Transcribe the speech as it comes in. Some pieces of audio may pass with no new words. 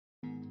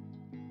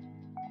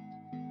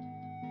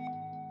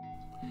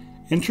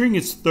Entering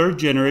its third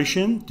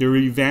generation, the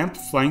revamped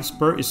Flying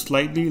Spur is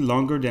slightly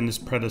longer than its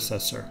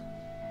predecessor.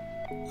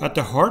 At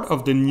the heart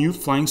of the new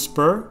Flying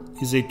Spur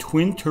is a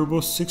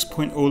twin-turbo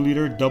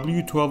 6.0-liter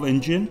W12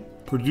 engine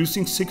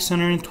producing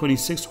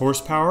 626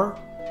 horsepower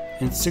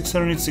and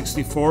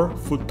 664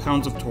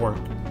 foot-pounds of torque,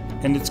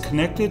 and it's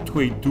connected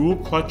to a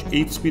dual-clutch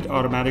 8-speed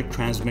automatic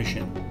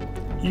transmission.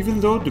 Even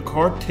though the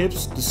car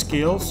tips the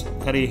scales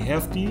at a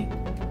hefty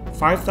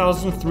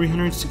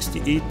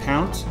 5,368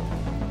 pounds,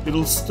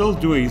 it'll still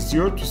do a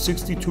 0 to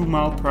 62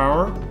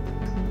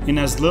 mph in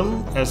as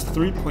little as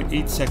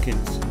 3.8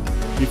 seconds,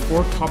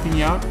 before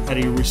topping out at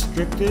a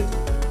restricted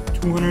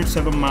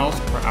 207 miles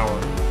per hour.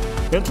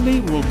 Bentley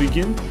will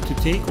begin to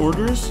take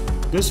orders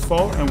this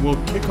fall and will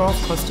kick off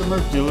customer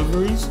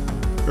deliveries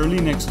early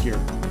next year.